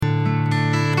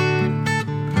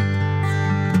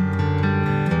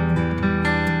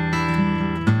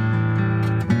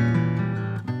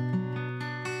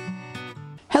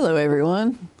Hello,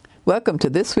 everyone. Welcome to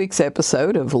this week's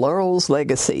episode of Laurel's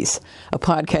Legacies, a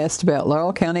podcast about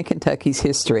Laurel County, Kentucky's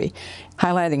history,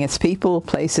 highlighting its people,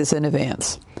 places, and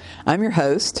events. I'm your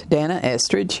host, Dana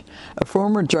Estridge, a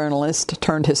former journalist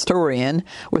turned historian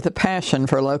with a passion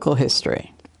for local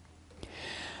history.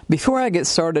 Before I get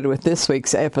started with this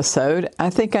week's episode,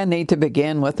 I think I need to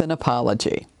begin with an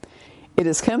apology. It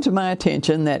has come to my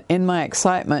attention that in my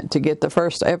excitement to get the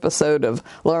first episode of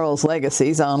Laurel's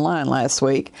Legacies online last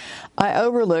week, I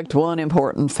overlooked one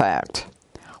important fact.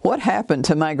 What happened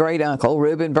to my great-uncle,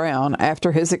 Reuben Brown,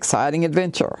 after his exciting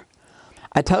adventure?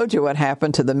 I told you what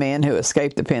happened to the men who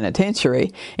escaped the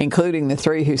penitentiary, including the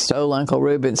 3 who stole Uncle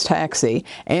Reuben's taxi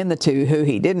and the 2 who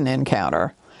he didn't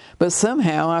encounter. But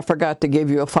somehow I forgot to give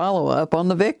you a follow-up on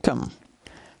the victim.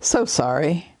 So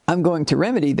sorry. I'm going to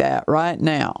remedy that right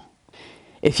now.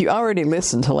 If you already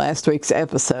listened to last week's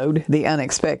episode, The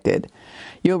Unexpected,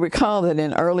 you'll recall that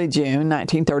in early June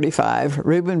 1935,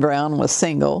 Reuben Brown was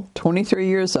single, 23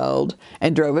 years old,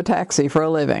 and drove a taxi for a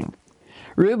living.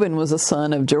 Reuben was a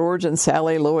son of George and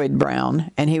Sally Lloyd Brown,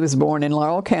 and he was born in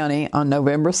Laurel County on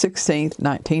November 16,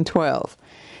 1912.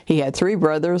 He had 3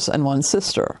 brothers and 1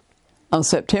 sister. On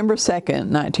September 2,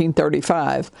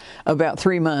 1935, about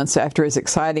 3 months after his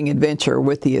exciting adventure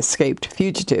with the escaped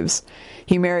fugitives,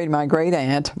 he married my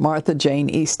great-aunt, Martha Jane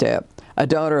Eastep, a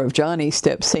daughter of John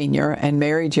Eastep Sr. and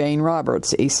Mary Jane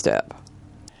Roberts Eastep.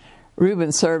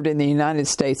 Reuben served in the United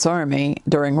States Army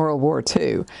during World War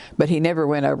II, but he never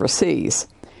went overseas.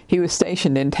 He was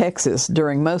stationed in Texas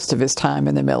during most of his time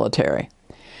in the military.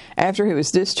 After he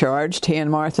was discharged, he and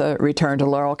Martha returned to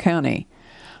Laurel County.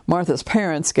 Martha's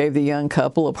parents gave the young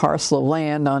couple a parcel of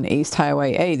land on East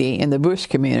Highway 80 in the Bush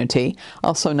community,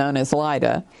 also known as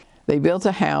Lida. They built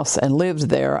a house and lived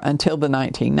there until the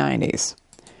 1990s.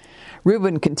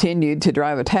 Reuben continued to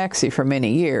drive a taxi for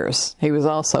many years. He was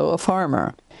also a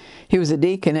farmer. He was a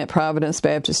deacon at Providence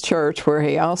Baptist Church, where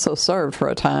he also served for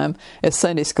a time as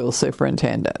Sunday school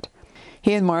superintendent.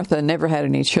 He and Martha never had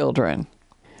any children.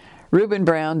 Reuben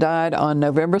Brown died on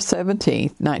November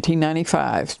 17,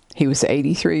 1995. He was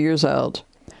 83 years old.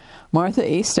 Martha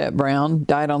Eastep Brown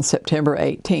died on September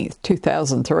 18,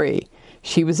 2003.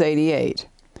 She was 88.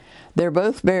 They're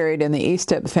both buried in the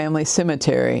Eastep family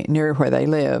cemetery near where they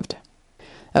lived.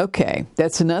 Okay,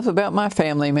 that's enough about my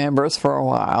family members for a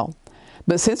while.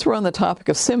 But since we're on the topic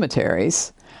of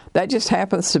cemeteries, that just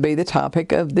happens to be the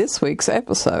topic of this week's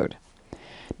episode.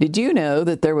 Did you know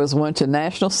that there was once a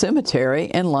national cemetery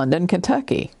in London,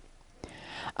 Kentucky?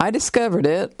 I discovered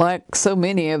it, like so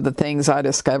many of the things I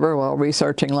discover while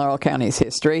researching Laurel County's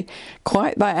history,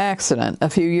 quite by accident a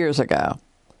few years ago.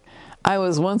 I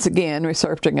was once again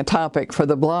researching a topic for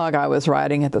the blog I was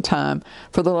writing at the time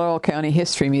for the Laurel County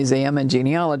History Museum and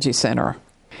Genealogy Center.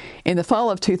 In the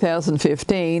fall of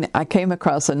 2015, I came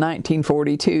across a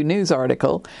 1942 news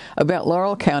article about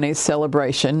Laurel County's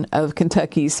celebration of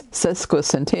Kentucky's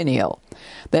sesquicentennial.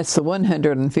 That's the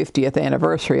 150th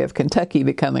anniversary of Kentucky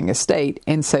becoming a state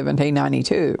in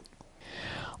 1792.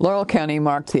 Laurel County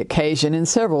marked the occasion in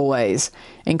several ways,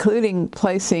 including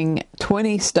placing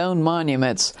 20 stone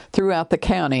monuments throughout the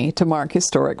county to mark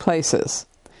historic places.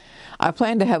 I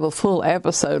plan to have a full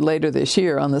episode later this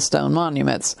year on the stone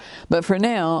monuments, but for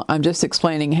now, I'm just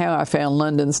explaining how I found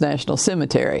London's National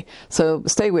Cemetery, so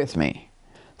stay with me.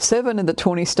 7 of the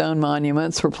 20 stone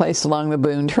monuments were placed along the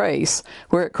Boone Trace,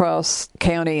 where it crossed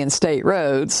county and state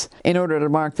roads, in order to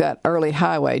mark that early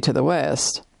highway to the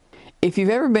west. If you've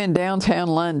ever been downtown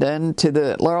London to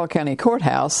the Laurel County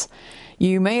Courthouse,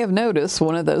 you may have noticed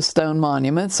one of those stone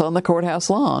monuments on the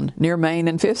courthouse lawn near Main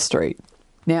and 5th Street.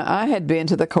 Now, I had been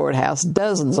to the courthouse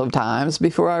dozens of times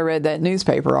before I read that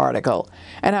newspaper article,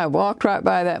 and I walked right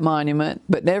by that monument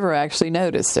but never actually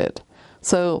noticed it.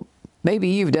 So maybe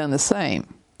you've done the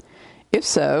same. If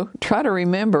so, try to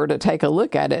remember to take a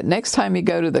look at it next time you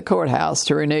go to the courthouse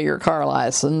to renew your car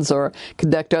license or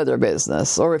conduct other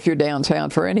business, or if you're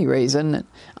downtown for any reason,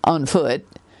 on foot.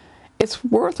 It's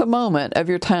worth a moment of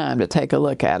your time to take a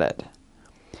look at it.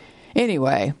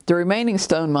 Anyway, the remaining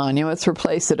stone monuments were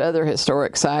placed at other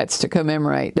historic sites to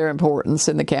commemorate their importance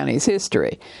in the county's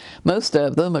history. Most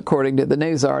of them, according to the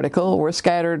news article, were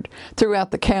scattered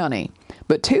throughout the county,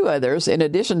 but 2 others, in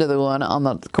addition to the one on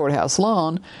the courthouse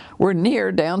lawn, were near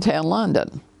downtown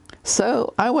London.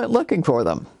 So I went looking for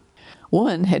them.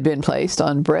 One had been placed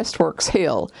on Breastworks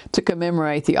Hill to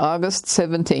commemorate the August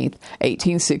 17,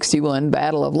 1861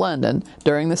 Battle of London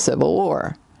during the Civil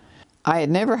War. I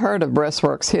had never heard of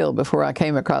Breastworks Hill before I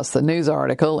came across the news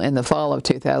article in the fall of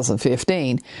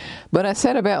 2015, but I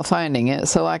set about finding it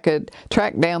so I could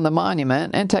track down the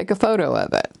monument and take a photo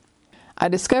of it. I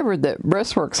discovered that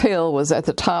Breastworks Hill was at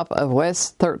the top of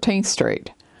West 13th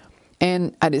Street,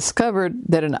 and I discovered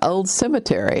that an old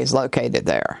cemetery is located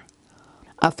there.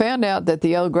 I found out that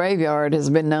the old graveyard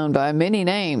has been known by many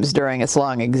names during its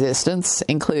long existence,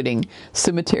 including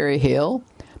Cemetery Hill,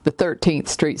 the 13th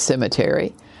Street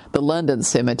Cemetery, the London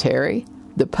Cemetery,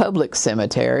 the Public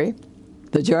Cemetery,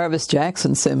 the Jarvis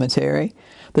Jackson Cemetery,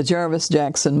 the Jarvis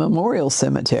Jackson Memorial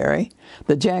Cemetery,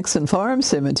 the Jackson Farm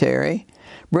Cemetery,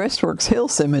 Breastworks Hill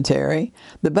Cemetery,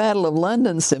 the Battle of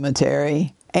London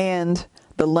Cemetery, and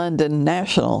the London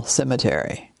National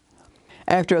Cemetery.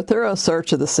 After a thorough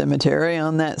search of the cemetery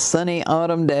on that sunny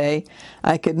autumn day,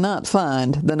 I could not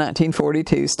find the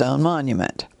 1942 stone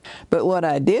monument. But what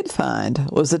I did find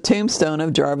was the tombstone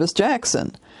of Jarvis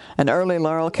Jackson, an early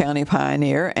Laurel County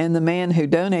pioneer and the man who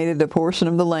donated a portion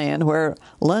of the land where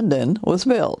London was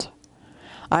built.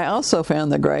 I also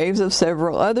found the graves of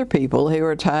several other people who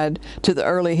were tied to the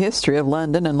early history of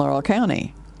London and Laurel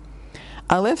County.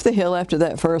 I left the hill after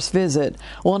that first visit,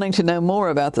 wanting to know more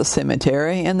about the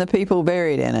cemetery and the people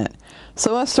buried in it,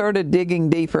 so I started digging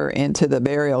deeper into the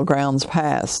burial grounds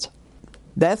past.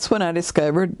 That's when I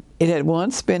discovered it had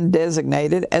once been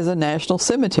designated as a national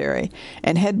cemetery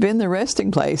and had been the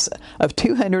resting place of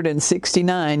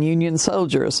 269 Union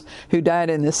soldiers who died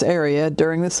in this area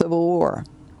during the Civil War.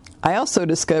 I also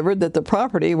discovered that the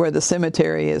property where the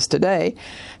cemetery is today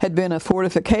had been a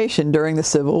fortification during the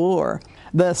Civil War,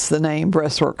 thus the name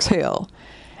Breastworks Hill,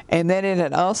 and that it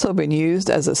had also been used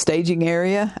as a staging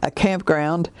area, a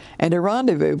campground, and a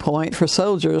rendezvous point for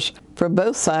soldiers from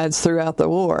both sides throughout the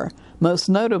war, most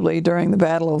notably during the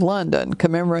Battle of London,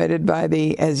 commemorated by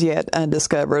the as yet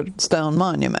undiscovered stone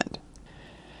monument.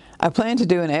 I plan to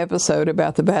do an episode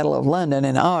about the Battle of London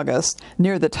in August,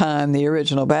 near the time the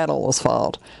original battle was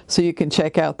fought, so you can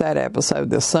check out that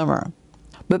episode this summer.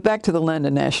 But back to the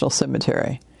London National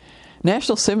Cemetery.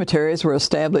 National cemeteries were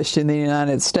established in the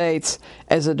United States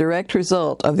as a direct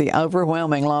result of the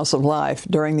overwhelming loss of life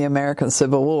during the American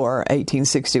Civil War,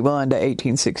 1861 to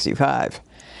 1865.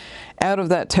 Out of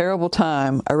that terrible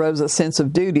time arose a sense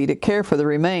of duty to care for the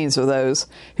remains of those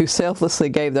who selflessly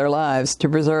gave their lives to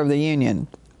preserve the Union.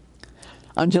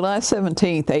 On July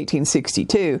 17,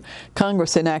 1862,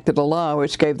 Congress enacted a law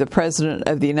which gave the President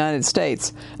of the United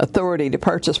States authority to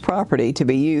purchase property to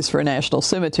be used for national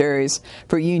cemeteries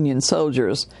for Union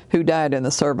soldiers who died in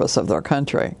the service of their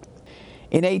country.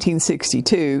 In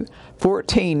 1862,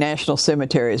 14 national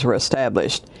cemeteries were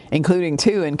established, including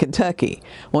 2 in Kentucky,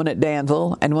 one at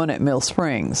Danville and one at Mill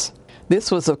Springs.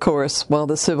 This was, of course, while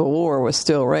the Civil War was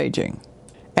still raging.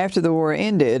 After the war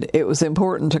ended, it was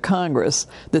important to Congress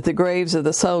that the graves of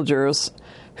the soldiers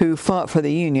who fought for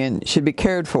the Union should be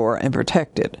cared for and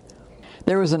protected.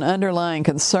 There was an underlying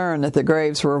concern that the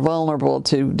graves were vulnerable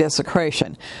to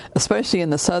desecration, especially in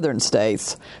the southern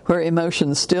states, where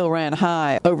emotions still ran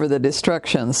high over the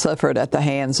destruction suffered at the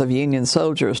hands of Union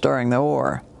soldiers during the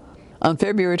war. On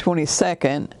February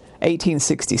 22,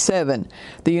 1867,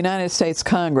 the United States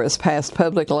Congress passed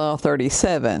Public Law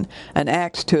 37, an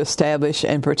act to establish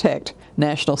and protect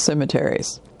national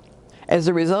cemeteries. As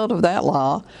a result of that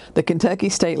law, the Kentucky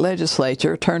State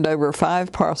Legislature turned over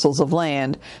 5 parcels of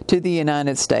land to the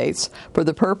United States for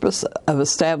the purpose of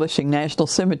establishing national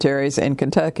cemeteries in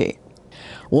Kentucky.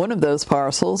 One of those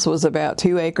parcels was about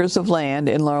 2 acres of land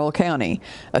in Laurel County,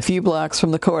 a few blocks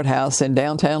from the courthouse in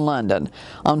downtown London,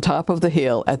 on top of the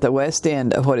hill at the west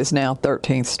end of what is now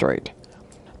 13th Street.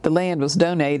 The land was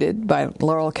donated by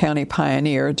Laurel County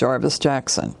pioneer Jarvis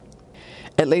Jackson.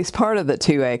 At least part of the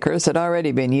 2 acres had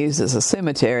already been used as a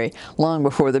cemetery long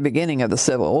before the beginning of the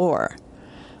Civil War.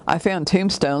 I found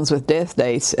tombstones with death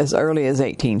dates as early as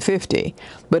 1850,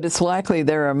 but it's likely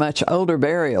there are much older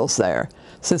burials there,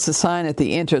 since the sign at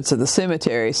the entrance of the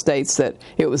cemetery states that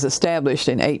it was established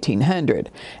in 1800,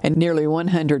 and nearly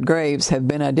 100 graves have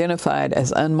been identified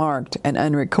as unmarked and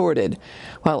unrecorded,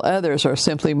 while others are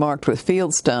simply marked with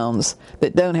field stones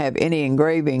that don't have any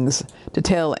engravings to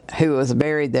tell who was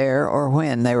buried there or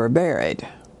when they were buried.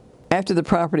 After the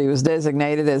property was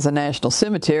designated as a national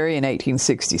cemetery in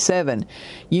 1867,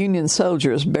 Union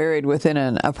soldiers buried within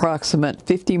an approximate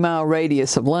 50-mile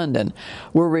radius of London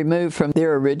were removed from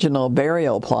their original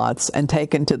burial plots and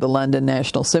taken to the London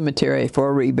National Cemetery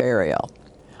for reburial.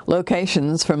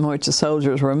 Locations from which the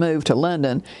soldiers were moved to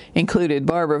London included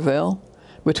Barbourville,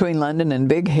 between London and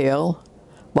Big Hill,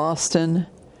 Boston,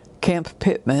 Camp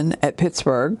Pittman at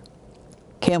Pittsburg,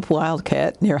 Camp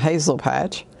Wildcat near Hazel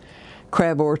Patch,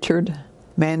 Crab Orchard,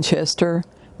 Manchester,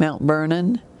 Mount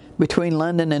Vernon, between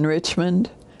London and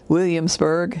Richmond,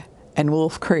 Williamsburg, and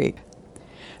Wolf Creek.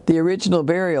 The original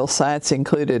burial sites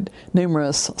included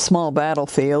numerous small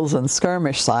battlefields and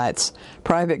skirmish sites,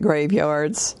 private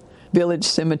graveyards, village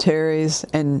cemeteries,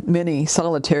 and many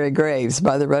solitary graves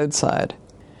by the roadside.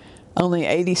 Only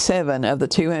 87 of the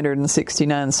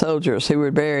 269 soldiers who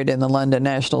were buried in the London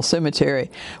National Cemetery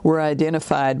were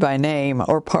identified by name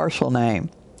or partial name.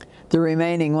 The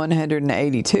remaining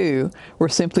 182 were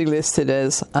simply listed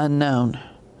as unknown.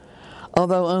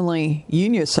 Although only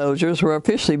Union soldiers were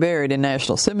officially buried in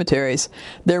national cemeteries,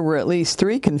 there were at least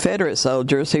 3 Confederate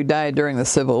soldiers who died during the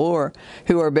Civil War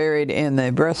who are buried in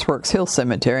the Breastworks Hill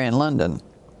Cemetery in London.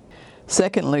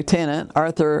 Second Lieutenant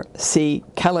Arthur C.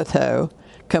 Calito,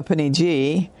 Company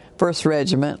G, 1st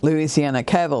Regiment, Louisiana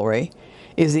Cavalry,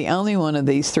 is the only one of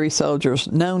these 3 soldiers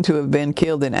known to have been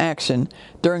killed in action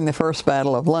during the First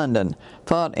Battle of London,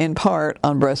 fought in part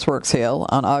on Breastworks Hill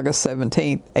on August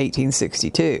 17,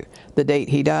 1862, the date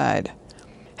he died.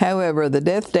 However, the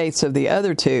death dates of the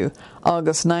other 2,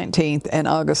 August 19th and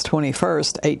August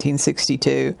 21st,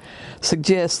 1862,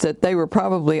 suggest that they were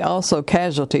probably also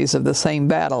casualties of the same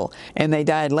battle, and they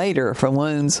died later from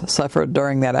wounds suffered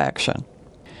during that action.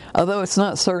 Although it's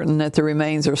not certain that the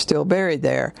remains are still buried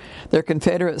there, their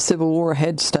Confederate Civil War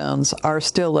headstones are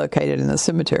still located in the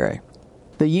cemetery.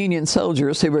 The Union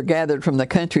soldiers who were gathered from the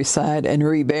countryside and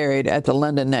reburied at the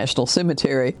London National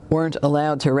Cemetery weren't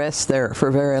allowed to rest there for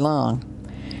very long.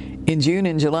 In June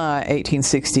and July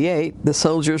 1868, the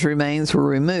soldiers' remains were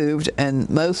removed and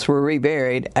most were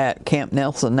reburied at Camp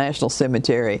Nelson National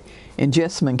Cemetery in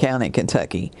Jessamine County,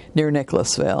 Kentucky, near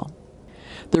Nicholasville.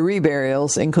 The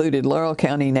reburials included Laurel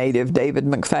County native David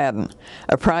McFadden,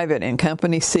 a private in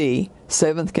Company C,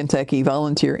 7th Kentucky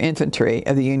Volunteer Infantry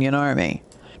of the Union Army.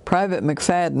 Private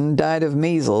McFadden died of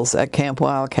measles at Camp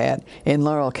Wildcat in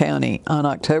Laurel County on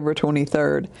October 23,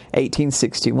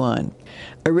 1861.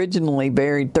 Originally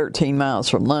buried 13 miles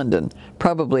from London,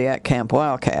 probably at Camp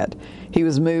Wildcat, he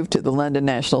was moved to the London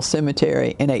National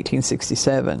Cemetery in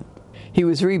 1867. He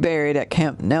was reburied at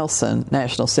Camp Nelson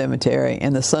National Cemetery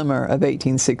in the summer of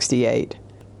 1868.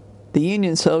 The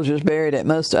Union soldiers buried at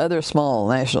most other small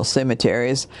national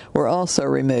cemeteries were also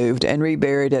removed and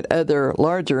reburied at other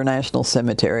larger national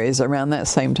cemeteries around that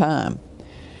same time.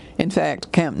 In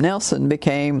fact, Camp Nelson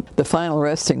became the final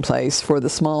resting place for the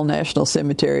small national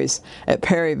cemeteries at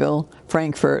Perryville,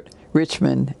 Frankfort,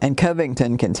 Richmond, and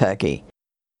Covington, Kentucky.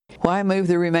 Why move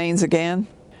the remains again?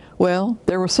 Well,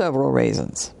 there were several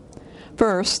reasons.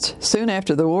 First, soon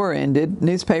after the war ended,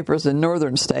 newspapers in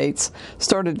northern states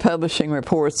started publishing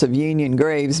reports of Union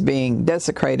graves being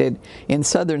desecrated in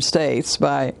southern states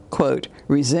by, quote,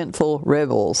 resentful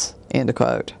rebels, end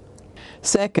quote.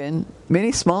 Second,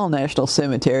 many small national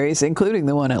cemeteries, including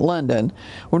the one at London,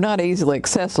 were not easily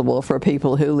accessible for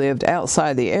people who lived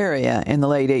outside the area in the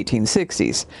late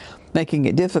 1860s, making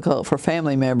it difficult for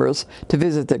family members to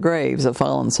visit the graves of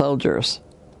fallen soldiers.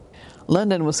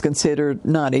 London was considered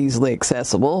not easily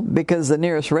accessible because the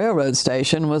nearest railroad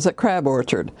station was at Crab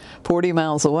Orchard, 40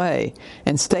 miles away,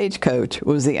 and stagecoach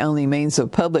was the only means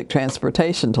of public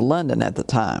transportation to London at the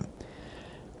time.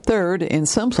 Third, in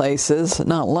some places,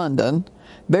 not London,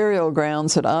 burial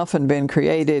grounds had often been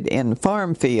created in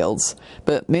farm fields,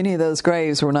 but many of those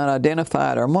graves were not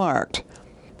identified or marked.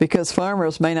 Because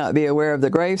farmers may not be aware of the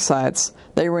grave sites,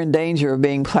 they were in danger of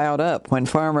being plowed up when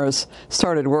farmers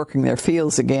started working their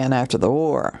fields again after the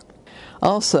war.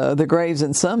 Also, the graves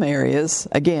in some areas,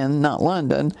 again not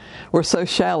London, were so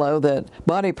shallow that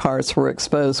body parts were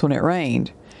exposed when it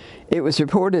rained. It was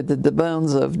reported that the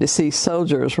bones of deceased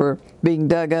soldiers were being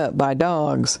dug up by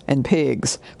dogs and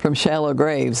pigs from shallow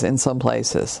graves in some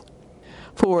places.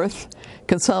 Fourth,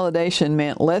 consolidation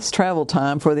meant less travel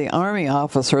time for the Army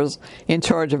officers in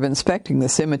charge of inspecting the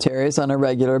cemeteries on a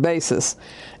regular basis,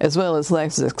 as well as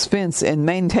less expense in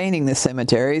maintaining the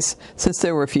cemeteries since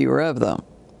there were fewer of them.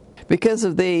 Because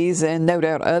of these, and no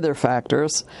doubt other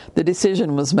factors, the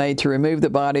decision was made to remove the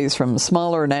bodies from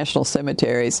smaller national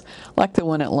cemeteries, like the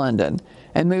one at London,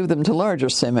 and move them to larger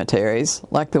cemeteries,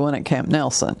 like the one at Camp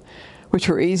Nelson, which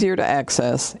were easier to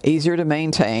access, easier to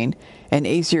maintain, and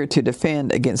easier to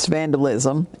defend against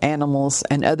vandalism, animals,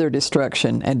 and other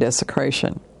destruction and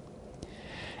desecration.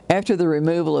 After the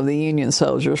removal of the Union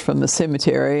soldiers from the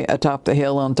cemetery atop the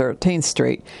hill on 13th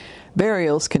Street,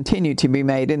 burials continued to be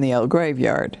made in the old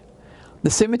graveyard. The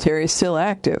cemetery is still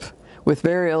active, with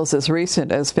burials as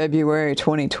recent as February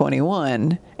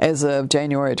 2021, as of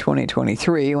January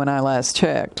 2023 when I last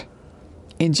checked.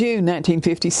 In June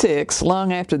 1956,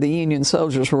 long after the Union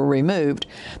soldiers were removed,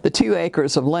 the 2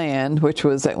 acres of land, which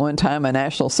was at one time a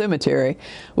national cemetery,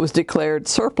 was declared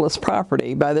surplus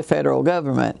property by the federal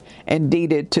government and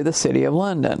deeded to the City of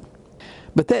London.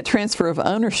 But that transfer of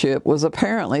ownership was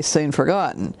apparently soon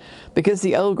forgotten, because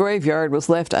the old graveyard was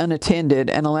left unattended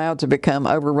and allowed to become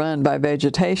overrun by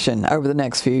vegetation over the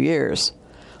next few years.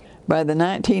 By the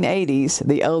 1980s,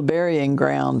 the old burying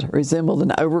ground resembled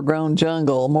an overgrown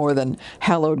jungle more than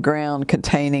hallowed ground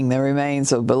containing the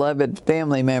remains of beloved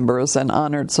family members and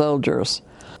honored soldiers.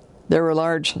 There were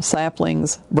large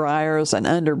saplings, briars, and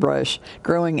underbrush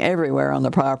growing everywhere on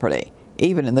the property,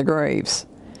 even in the graves.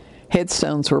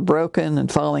 Headstones were broken and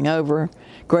falling over,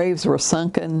 graves were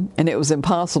sunken, and it was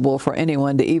impossible for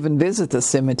anyone to even visit the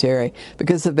cemetery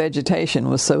because the vegetation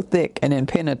was so thick and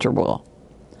impenetrable.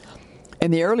 In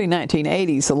the early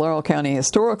 1980s, the Laurel County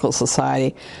Historical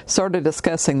Society started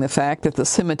discussing the fact that the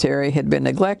cemetery had been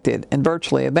neglected and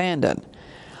virtually abandoned.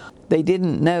 They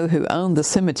didn't know who owned the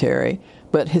cemetery,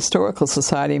 but Historical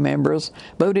Society members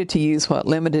voted to use what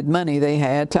limited money they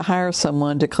had to hire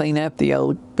someone to clean up the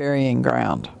old burying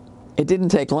ground. It didn't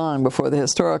take long before the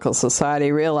Historical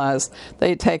Society realized they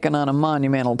had taken on a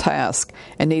monumental task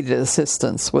and needed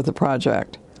assistance with the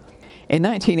project. In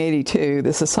 1982,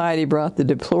 the Society brought the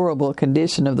deplorable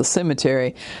condition of the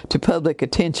cemetery to public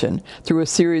attention through a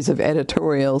series of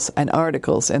editorials and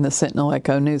articles in the Sentinel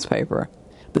Echo newspaper.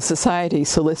 The Society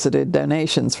solicited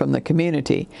donations from the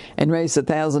community and raised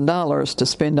 $1,000 to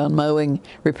spend on mowing,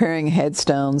 repairing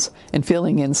headstones, and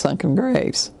filling in sunken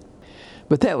graves.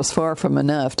 But that was far from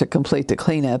enough to complete the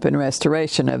cleanup and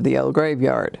restoration of the old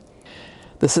graveyard.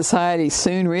 The Society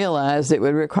soon realized it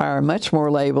would require much more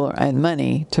labor and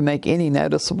money to make any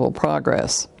noticeable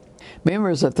progress.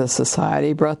 Members of the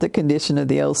Society brought the condition of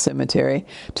the old cemetery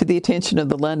to the attention of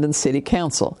the London City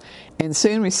Council and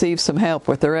soon received some help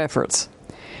with their efforts.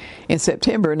 In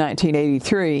September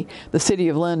 1983, the City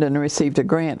of London received a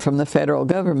grant from the federal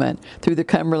government through the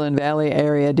Cumberland Valley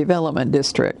Area Development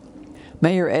District.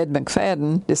 Mayor Ed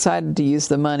McFadden decided to use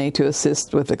the money to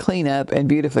assist with the cleanup and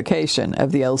beautification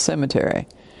of the old cemetery.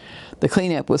 The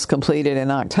cleanup was completed in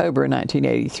October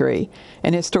 1983,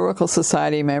 and Historical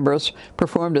Society members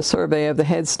performed a survey of the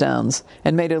headstones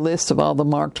and made a list of all the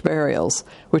marked burials,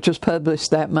 which was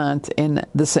published that month in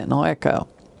the Sentinel Echo.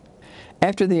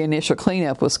 After the initial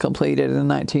cleanup was completed in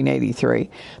 1983,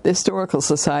 the Historical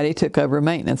Society took over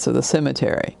maintenance of the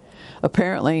cemetery.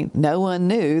 Apparently, no one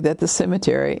knew that the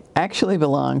cemetery actually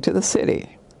belonged to the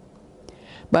city.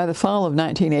 By the fall of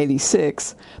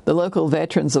 1986, the local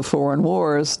Veterans of Foreign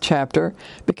Wars chapter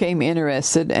became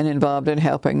interested and involved in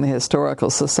helping the Historical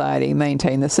Society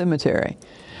maintain the cemetery.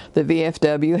 The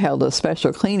VFW held a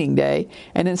special cleaning day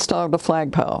and installed a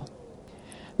flagpole.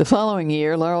 The following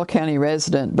year, Laurel County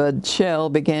resident Bud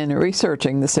Shell began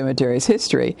researching the cemetery's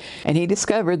history, and he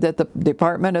discovered that the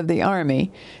Department of the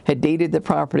Army had deeded the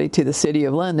property to the City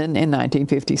of London in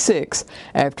 1956,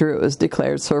 after it was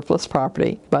declared surplus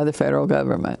property by the federal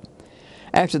government.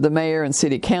 After the mayor and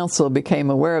city council became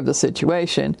aware of the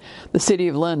situation, the City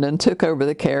of London took over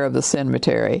the care of the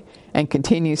cemetery and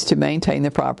continues to maintain the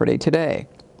property today.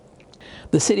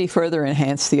 The city further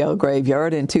enhanced the old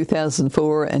graveyard in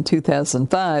 2004 and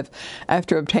 2005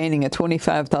 after obtaining a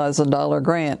 $25,000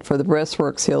 grant for the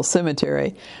Breastworks Hill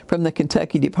Cemetery from the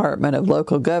Kentucky Department of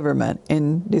Local Government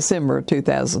in December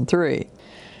 2003.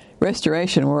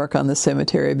 Restoration work on the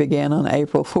cemetery began on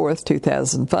April 4,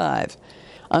 2005.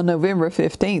 On November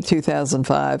 15,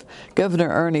 2005, Governor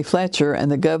Ernie Fletcher and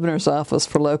the Governor's Office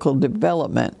for Local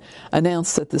Development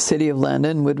announced that the City of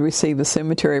London would receive a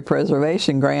cemetery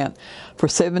preservation grant for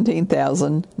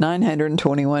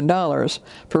 $17,921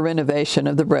 for renovation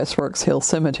of the Breastworks Hill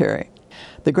Cemetery.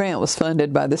 The grant was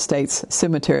funded by the state's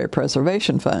Cemetery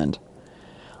Preservation Fund.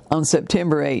 On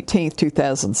September 18,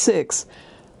 2006,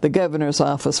 the Governor's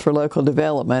Office for Local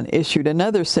Development issued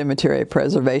another Cemetery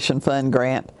Preservation Fund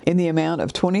grant in the amount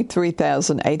of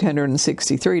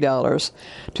 $23,863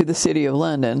 to the City of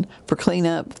London for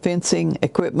cleanup, fencing,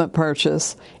 equipment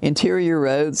purchase, interior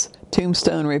roads,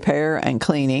 tombstone repair and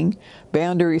cleaning,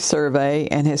 boundary survey,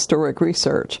 and historic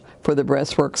research for the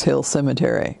Breastworks Hill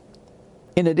Cemetery.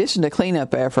 In addition to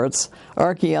cleanup efforts,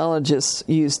 archaeologists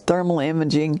used thermal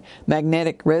imaging,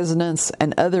 magnetic resonance,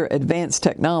 and other advanced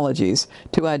technologies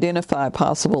to identify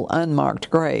possible unmarked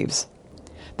graves.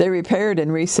 They repaired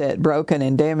and reset broken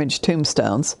and damaged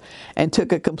tombstones and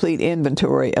took a complete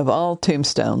inventory of all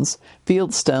tombstones,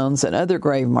 field stones, and other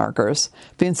grave markers,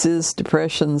 fences,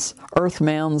 depressions, earth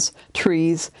mounds,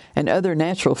 trees, and other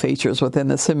natural features within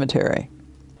the cemetery.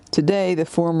 Today, the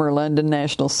former London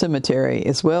National Cemetery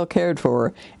is well cared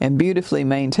for and beautifully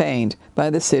maintained by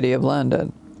the City of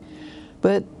London.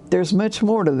 But there's much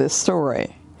more to this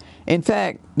story. In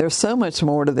fact, there's so much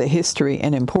more to the history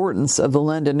and importance of the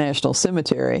London National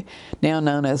Cemetery, now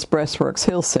known as Breastworks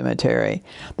Hill Cemetery,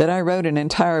 that I wrote an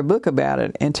entire book about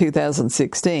it in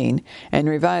 2016 and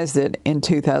revised it in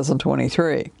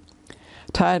 2023.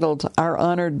 Titled Our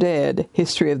Honored Dead,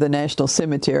 History of the National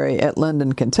Cemetery at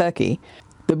London, Kentucky,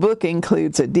 the book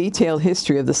includes a detailed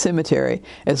history of the cemetery,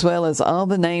 as well as all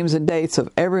the names and dates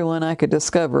of everyone I could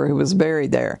discover who was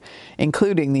buried there,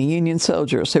 including the Union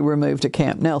soldiers who were moved to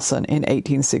Camp Nelson in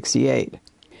 1868.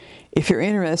 If you're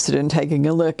interested in taking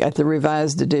a look at the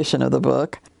revised edition of the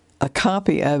book, a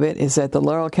copy of it is at the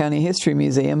Laurel County History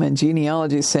Museum and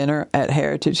Genealogy Center at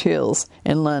Heritage Hills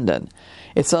in London.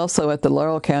 It's also at the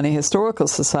Laurel County Historical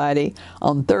Society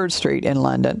on 3rd Street in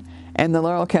London, and the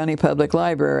Laurel County Public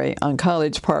Library on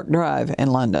College Park Drive in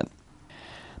London.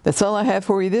 That's all I have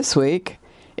for you this week.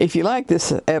 If you like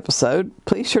this episode,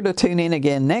 please sure to tune in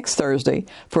again next Thursday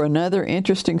for another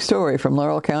interesting story from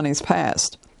Laurel County's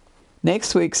past.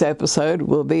 Next week's episode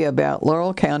will be about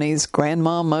Laurel County's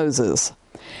Grandma Moses.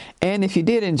 And if you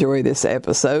did enjoy this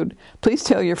episode, please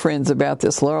tell your friends about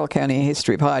this Laurel County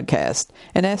History podcast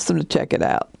and ask them to check it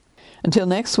out. Until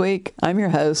next week, I'm your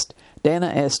host, Dana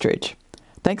Estridge.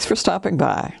 Thanks for stopping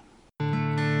by.